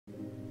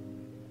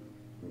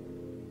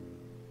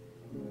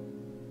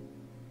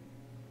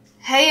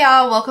Hey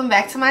y'all, welcome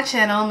back to my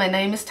channel. My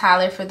name is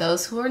Tyler. For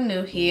those who are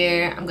new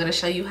here, I'm going to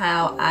show you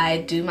how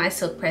I do my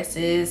silk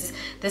presses.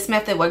 This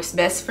method works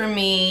best for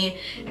me.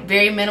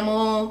 Very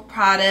minimal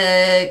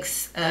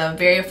products,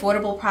 very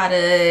affordable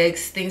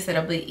products, things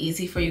that'll be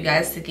easy for you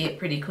guys to get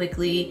pretty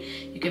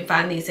quickly. You can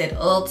find these at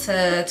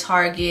Ulta,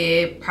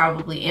 Target,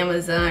 probably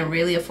Amazon,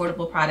 really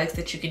affordable products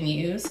that you can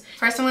use.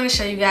 First, I'm going to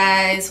show you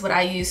guys what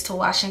I use to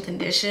wash and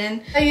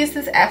condition. I use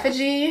this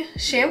Effigy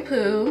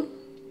shampoo.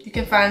 You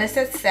can find this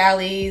at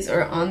Sally's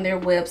or on their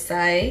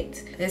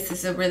website. This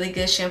is a really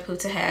good shampoo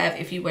to have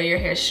if you wear your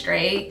hair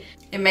straight.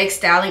 It makes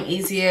styling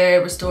easier,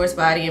 restores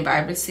body and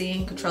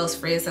vibrancy, controls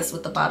frizz, that's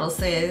what the bottle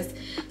says.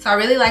 So I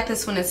really like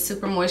this one, it's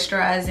super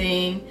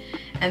moisturizing.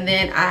 And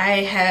then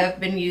I have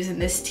been using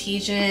this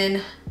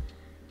Tijan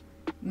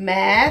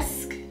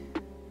mask.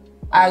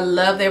 I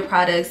love their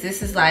products.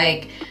 This is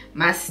like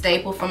my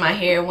staple for my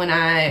hair when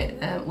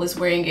I was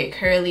wearing it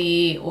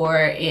curly or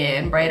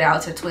in braid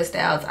outs or twist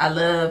outs. I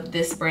love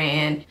this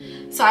brand.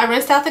 So I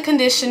rinsed out the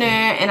conditioner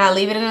and I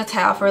leave it in a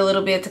towel for a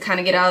little bit to kind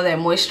of get all of that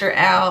moisture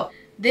out.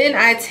 Then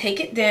I take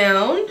it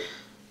down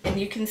and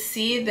you can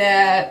see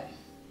that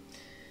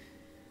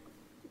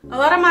a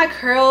lot of my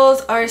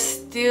curls are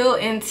still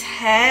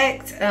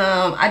intact.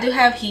 I do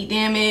have heat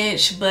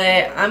damage,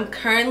 but I'm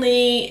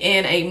currently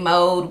in a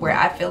mode where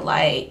I feel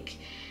like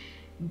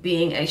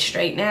being a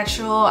straight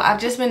natural. I've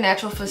just been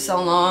natural for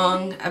so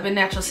long. I've been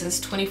natural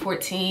since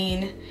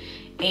 2014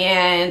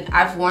 and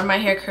I've worn my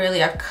hair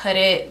curly. I've cut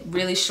it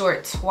really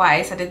short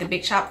twice. I did the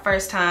big chop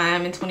first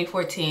time in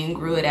 2014,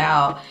 grew it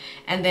out,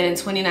 and then in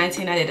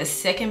 2019 I did a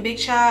second big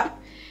chop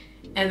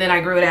and then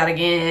I grew it out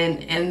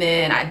again, and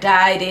then I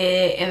dyed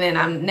it, and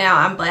then now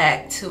I'm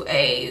black to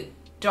a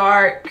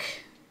dark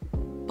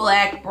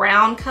black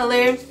brown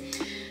color.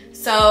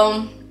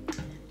 So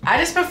I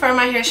just prefer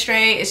my hair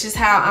straight. It's just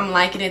how I'm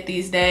liking it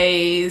these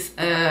days.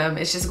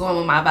 It's just going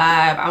with my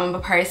vibe. I'm a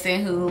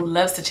person who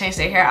loves to change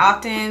their hair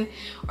often,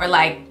 or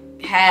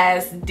like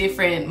has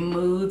different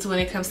moods when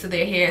it comes to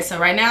their hair. So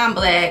right now I'm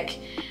black.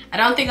 I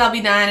don't think I'll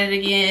be dyeing it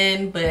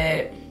again,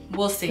 but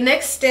we'll see.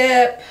 Next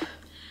step,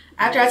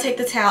 after I take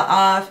the towel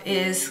off,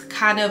 is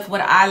kind of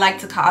what I like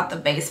to call the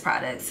base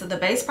products. So the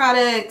base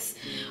products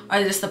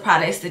are just the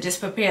products that just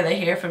prepare the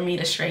hair for me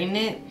to straighten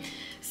it.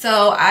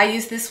 So I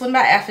use this one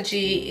by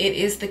Effigy. It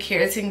is the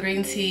Keratin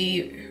Green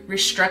Tea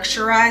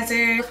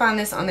Restructurizer. You'll find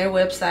this on their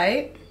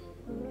website.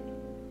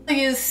 I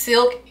use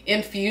Silk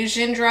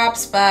Infusion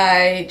Drops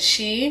by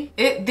Chi.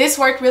 This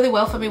worked really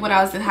well for me when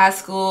I was in high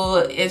school.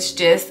 It's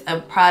just a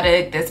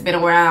product that's been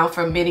around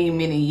for many,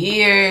 many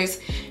years.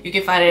 You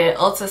can find it at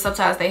Ulta.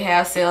 Sometimes they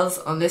have sales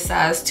on this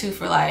size too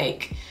for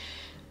like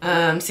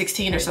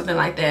 16 or something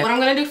like that. What I'm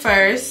gonna do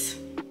first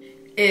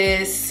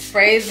is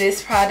spray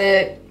this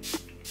product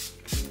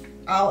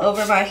all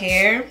over my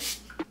hair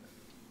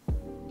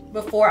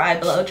before I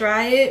blow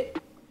dry it.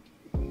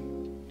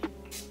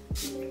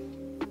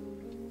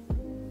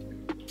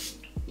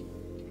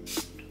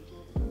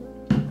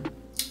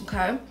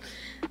 Okay,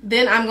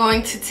 then I'm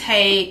going to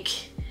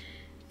take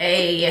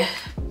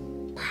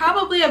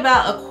probably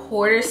about a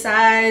quarter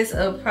size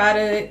of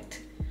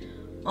product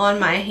on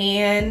my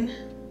hand,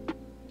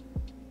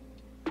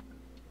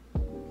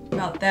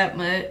 about that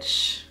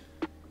much,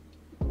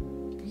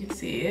 you can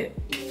see it.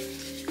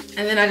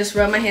 And then I just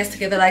rub my hands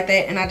together like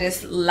that, and I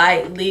just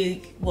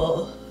lightly,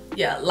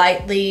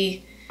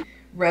 lightly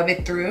rub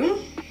it through.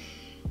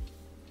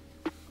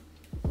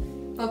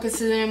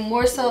 Focusing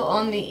more so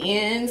on the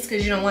ends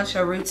because you don't want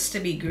your roots to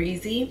be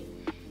greasy.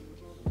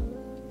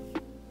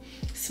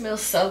 It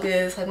smells so good.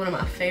 It's like one of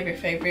my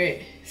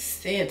favorite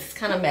scents. It's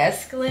kind of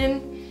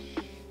masculine,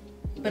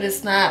 but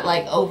it's not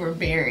like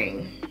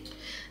overbearing.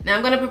 Now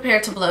I'm gonna prepare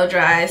to blow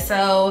dry.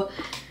 So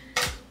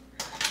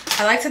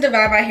I like to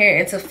divide my hair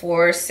into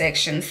 4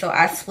 sections. So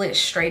I split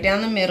straight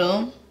down the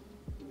middle.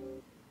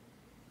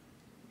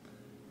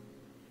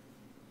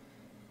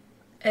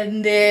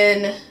 And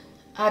then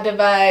I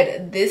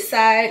divide this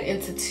side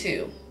into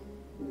 2.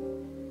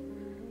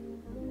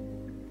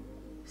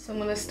 So I'm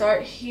gonna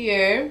start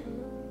here.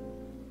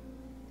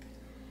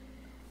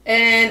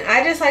 And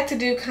I just like to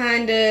do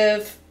kind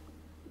of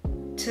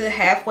to the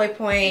halfway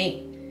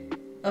point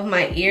of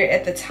my ear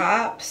at the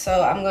top.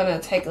 So I'm gonna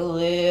take a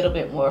little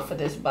bit more for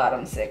this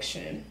bottom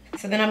section.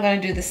 So then I'm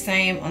gonna do the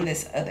same on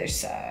this other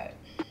side.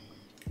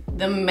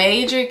 The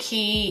major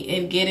key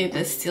in getting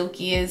the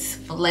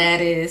silkiest,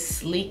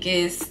 flattest,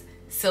 sleekest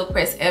silk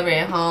press ever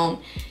at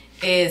home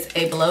is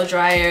a blow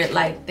dryer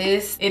like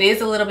this. It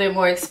is a little bit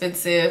more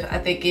expensive. I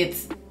think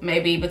it's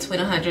maybe between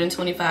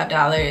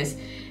 $125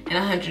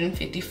 and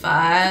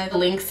 $155.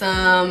 Link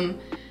some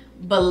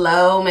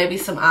below, maybe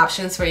some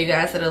options for you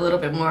guys that are a little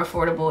bit more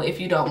affordable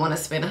if you don't want to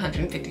spend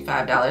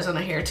 $155 on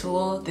a hair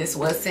tool. This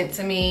was sent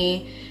to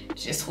me.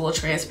 Just full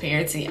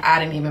transparency, I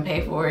didn't even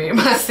pay for it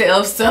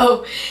myself.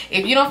 So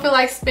if you don't feel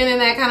like spending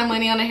that kind of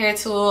money on a hair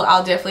tool,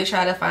 I'll definitely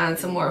try to find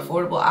some more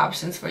affordable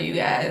options for you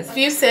guys. A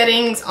few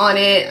settings on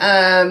it.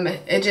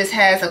 It just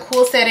has a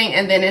cool setting,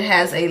 and then it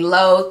has a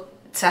low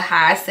to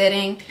high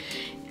setting.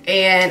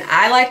 And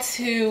I like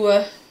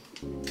to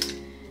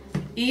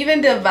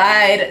even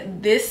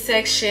divide this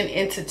section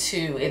into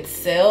two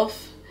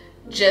itself,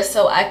 just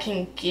so I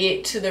can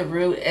get to the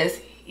root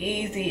as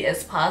easy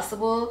as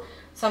possible.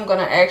 So I'm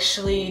gonna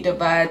actually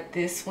divide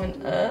this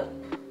one up.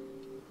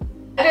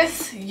 I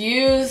just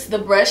use the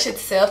brush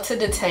itself to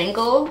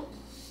detangle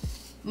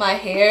my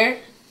hair.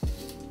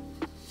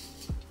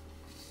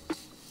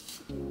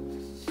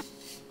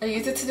 I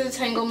use it to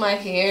detangle my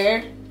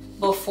hair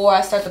before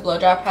I start the blow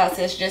dry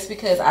process, just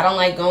because I don't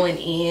like going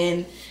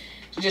in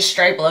just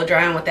straight blow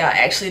drying without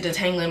actually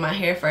detangling my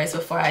hair first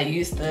before I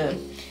use the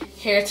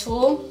hair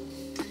tool.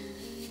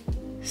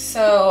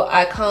 So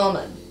I comb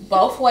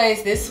both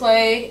ways, this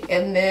way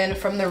and then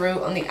from the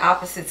root on the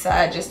opposite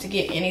side, just to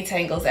get any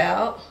tangles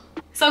out.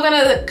 So I'm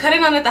gonna cut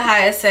it on at the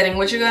highest setting.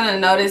 What you're gonna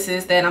notice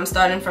is that I'm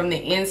starting from the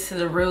ends to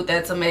the root.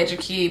 That's a major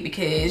key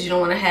because you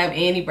don't wanna have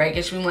any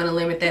breakage. We wanna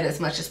limit that as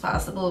much as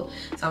possible.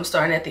 So I'm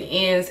starting at the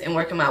ends and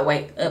working my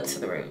way up to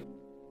the root.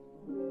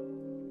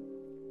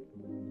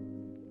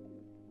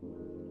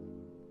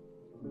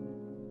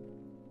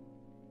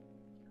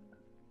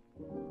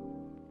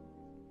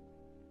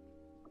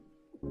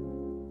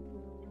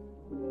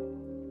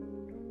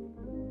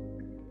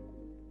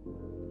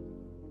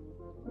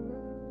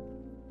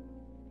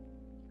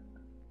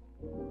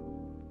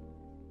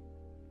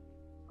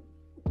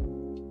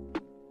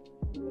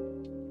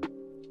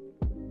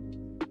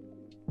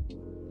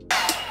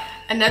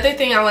 Another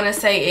thing I want to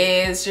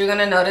say is you're going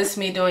to notice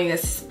me doing a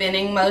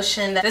spinning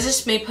motion. That's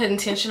just me putting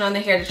tension on the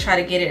hair to try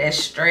to get it as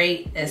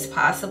straight as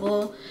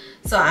possible.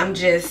 So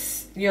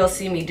you'll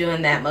see me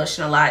doing that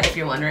motion a lot if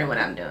you're wondering what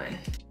I'm doing.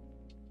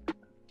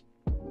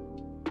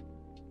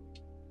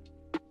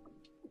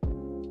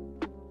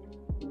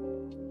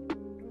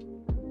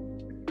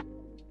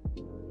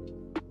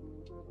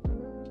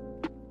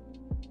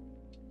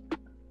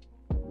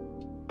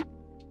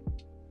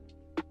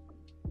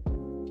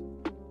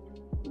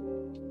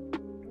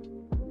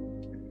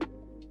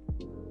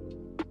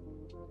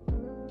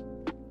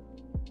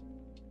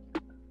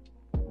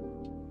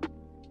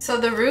 So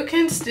the root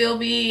can still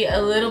be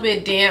a little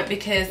bit damp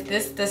because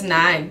this does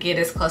not get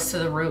as close to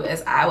the root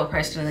as I would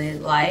personally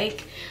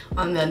like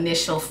on the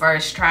initial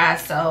first try.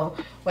 So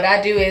what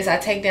I do is I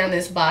take down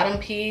this bottom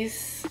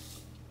piece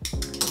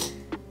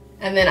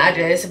and then I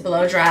just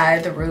blow dry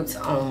the roots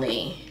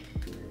only.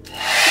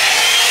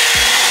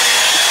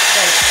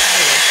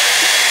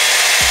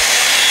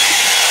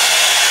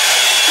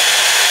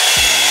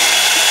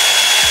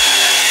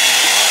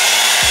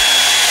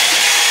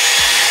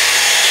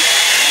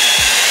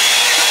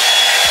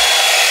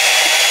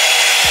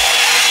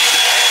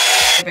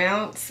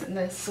 Bounce and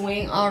the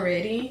swing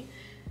already.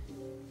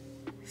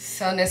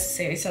 So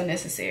necessary, so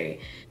necessary.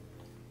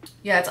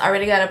 Yeah, it's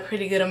already got a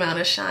pretty good amount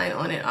of shine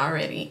on it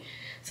already.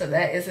 So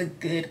that is a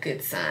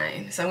good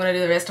sign. So I'm gonna do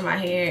the rest of my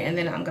hair and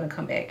then I'm gonna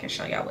come back and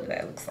show y'all what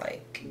that looks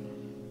like.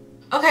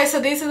 Okay,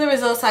 so these are the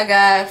results I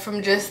got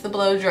from just the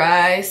blow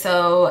dry.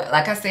 So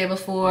like I said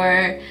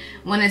before,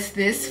 when it's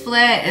this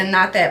flat and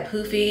not that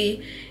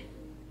poofy,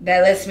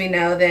 that lets me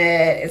know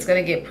that it's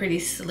gonna get pretty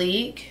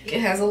sleek.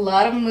 It has a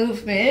lot of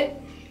movement.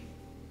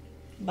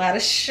 A lot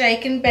of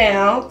shake and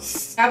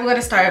bounce. I'm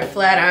gonna start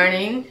flat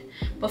ironing.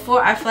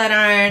 Before I flat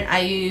iron, I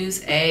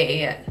use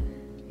a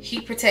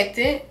heat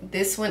protectant.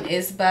 This one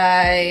is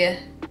by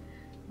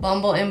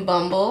Bumble and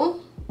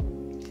Bumble.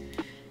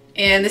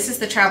 And this is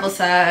the travel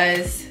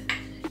size.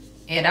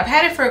 And I've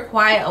had it for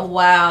quite a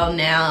while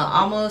now,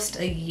 almost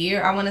a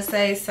year I wanna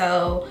say.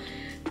 So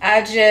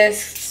I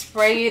just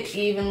spray it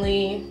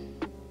evenly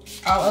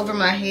all over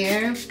my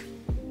hair.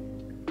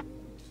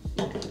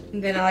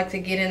 And then I like to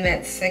get in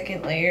that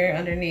second layer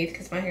underneath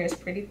because my hair is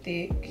pretty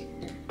thick.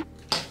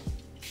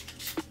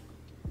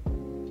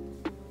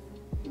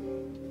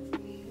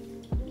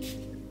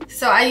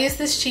 So I use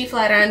this cheap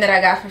flat iron that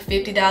I got for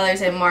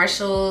 $50 at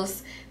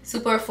Marshall's.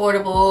 Super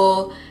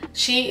affordable.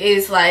 She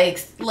is like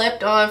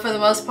slept on for the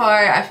most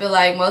part. I feel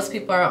like most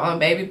people are on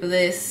Baby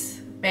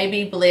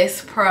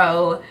Bliss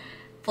Pro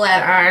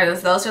flat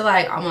irons. Those are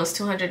like almost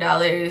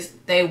 $200.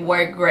 They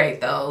work great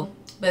though.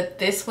 But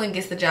this one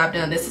gets the job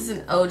done. This is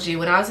an OG.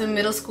 When I was in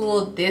middle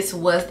school, this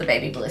was the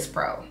Baby Bliss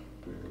Pro.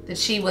 The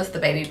Chi was the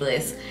Baby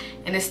Bliss.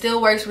 And it still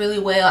works really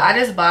well. I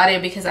just bought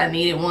it because I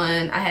needed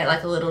one. I had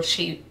like a little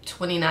cheap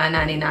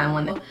 $29.99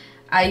 one.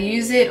 I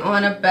use it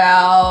on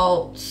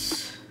about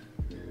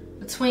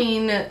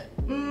between,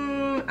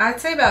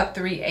 I'd say about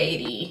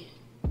 380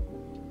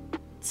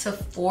 to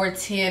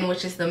 410,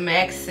 which is the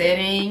max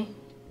setting.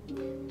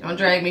 Don't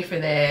drag me for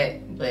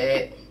that,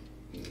 but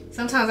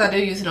sometimes I do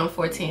use it on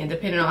 410,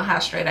 depending on how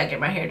straight I get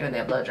my hair doing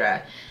that blow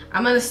dry.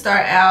 I'm gonna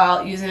start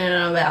out using it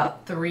on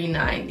about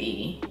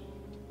 390.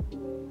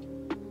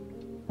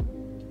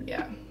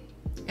 Yeah,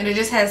 and it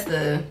just has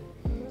the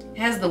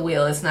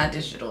wheel. It's not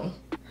digital.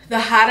 The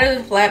hotter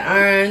the flat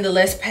iron, the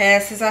less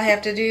passes I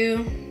have to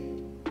do.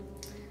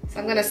 So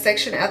I'm gonna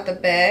section out the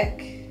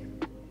back,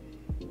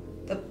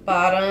 the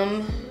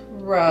bottom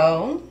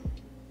row.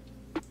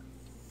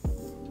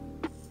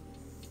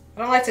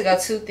 I don't like to go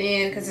too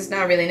thin because it's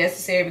not really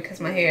necessary because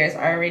my hair is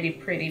already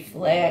pretty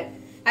flat.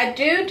 I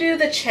do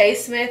the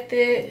chase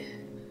method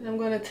And I'm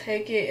going to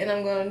take it and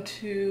I'm going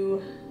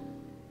to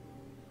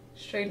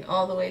straighten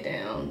all the way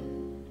down.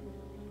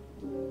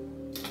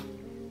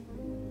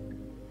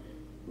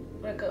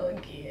 I'm going to go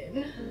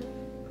again.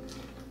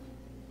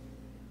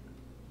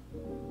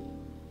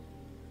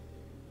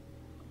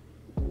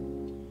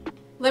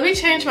 Let me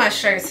change my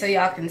shirt so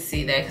y'all can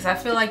see that, because I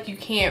feel like you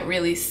can't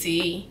really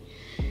see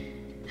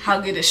how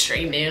good it's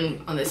straightened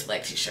in on this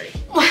black t-shirt.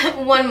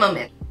 One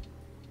moment.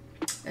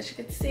 As you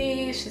can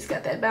see, she's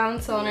got that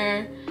bounce on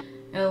her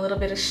and a little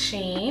bit of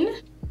sheen.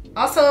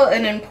 Also,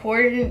 an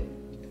important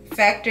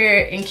factor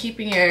in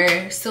keeping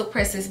your silk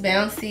presses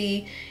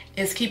bouncy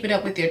is keeping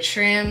up with your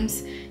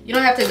trims. You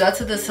don't have to go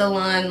to the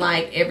salon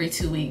like every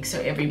 2 weeks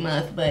or every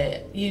month,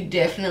 but you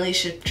definitely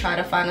should try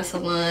to find a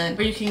salon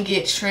where you can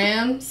get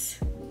trims.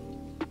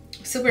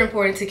 Super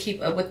important to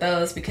keep up with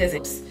those because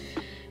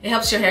it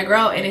helps your hair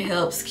grow and it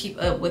helps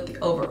keep up with the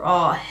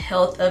overall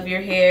health of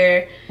your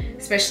hair,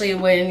 especially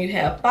when you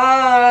have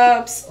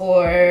bobs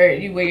or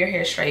you wear your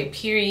hair straight,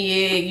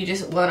 period. You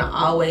just want to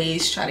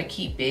always try to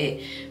keep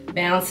it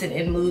bouncing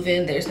and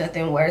moving. There's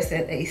nothing worse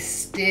than a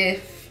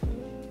stiff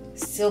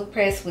silk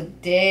press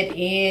with dead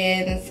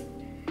ends.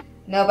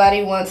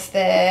 Nobody wants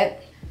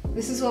that.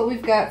 This is what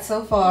we've got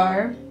so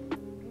far.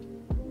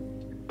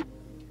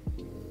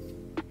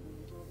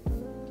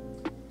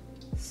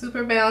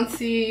 Super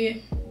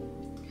bouncy,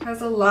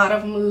 has a lot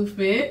of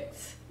movement.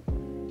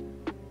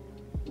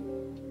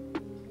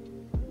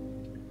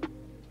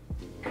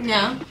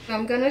 Now,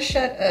 I'm gonna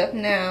shut up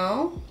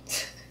now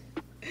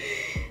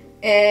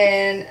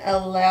and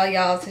allow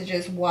y'all to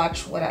just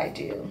watch what I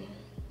do.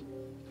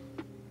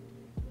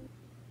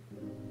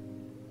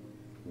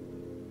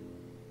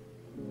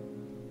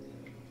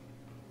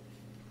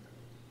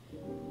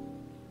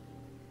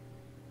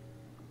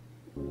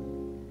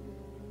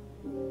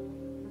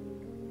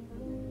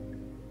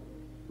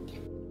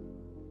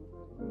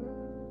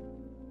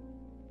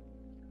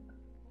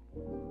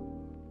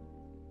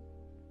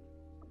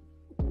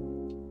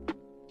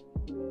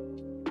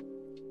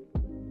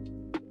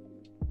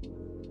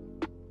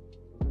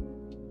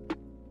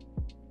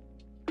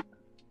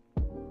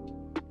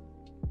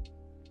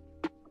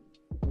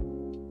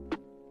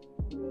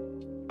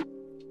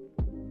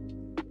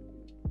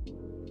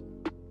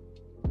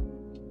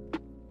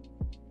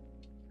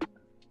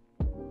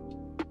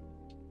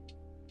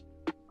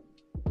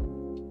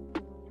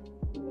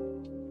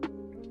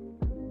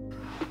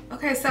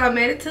 Okay, so I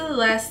made it to the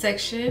last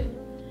section.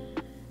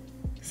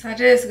 So I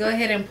just go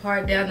ahead and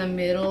part down the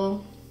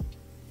middle,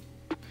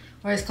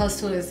 or as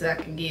close to it as I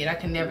can get. I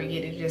can never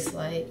get it just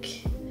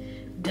like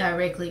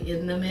directly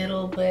in the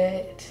middle,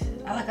 but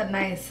I like a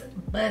nice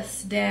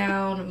bust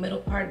down middle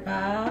part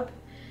bob.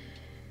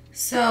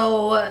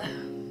 So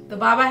the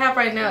bob I have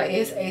right now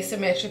is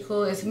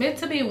asymmetrical. It's meant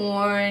to be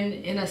worn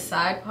in a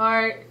side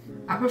part.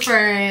 I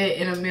prefer it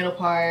in a middle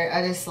part.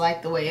 I just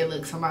like the way it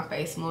looks on my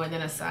face more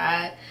than a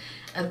side.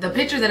 The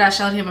picture that I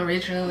showed him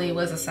originally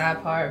was a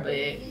side part, but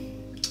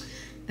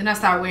then I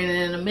started wearing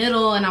it in the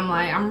middle and I'm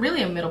like, I'm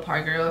really a middle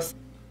part girl. So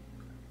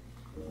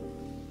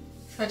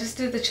I just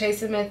did the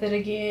chasing method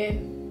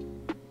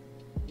again.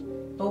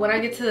 But when I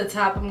get to the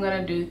top, I'm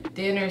gonna do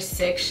thinner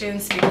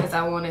sections because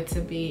I want it to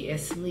be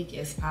as sleek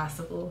as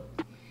possible.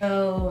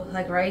 So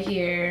like right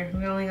here,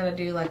 we're only gonna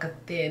do like a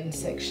thin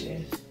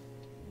section,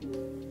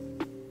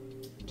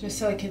 just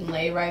so it can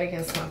lay right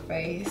against my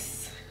face.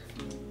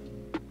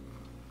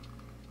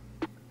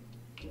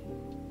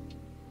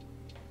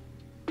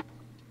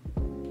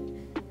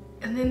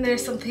 And then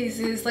there's some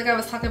pieces, like I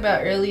was talking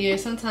about earlier,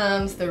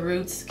 sometimes the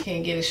roots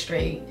can't get as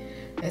straight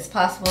as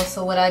possible.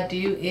 So what I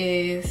do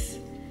is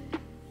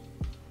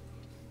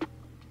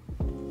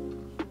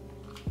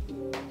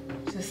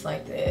just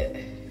like that.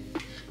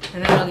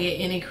 And I don't get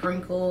any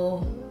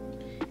crinkle,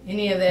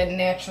 any of that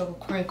natural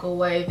crinkle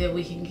wave that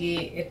we can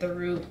get at the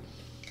root.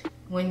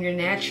 When you're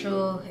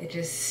natural, it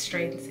just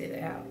straightens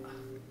it out.